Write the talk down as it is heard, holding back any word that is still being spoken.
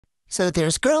So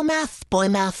there's girl math, boy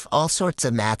math, all sorts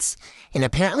of maths, and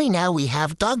apparently now we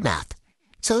have dog math.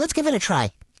 So let's give it a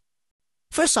try.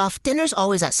 First off, dinner's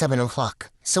always at 7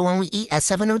 o'clock, so when we eat at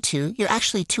 7:02, you're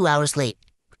actually 2 hours late.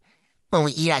 When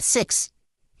we eat at 6,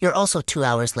 you're also 2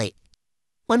 hours late.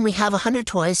 When we have 100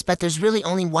 toys, but there's really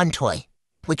only one toy,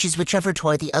 which is whichever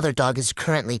toy the other dog is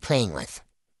currently playing with.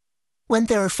 When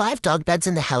there are 5 dog beds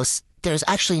in the house, there's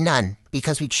actually none,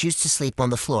 because we choose to sleep on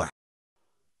the floor.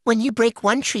 When you break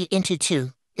one treat into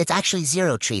 2, it's actually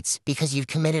 0 treats, because you've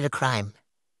committed a crime.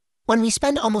 When we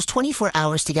spend almost 24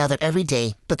 hours together every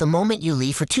day, but the moment you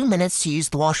leave for 2 minutes to use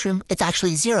the washroom, it's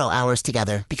actually 0 hours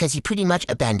together, because you pretty much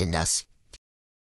abandoned us.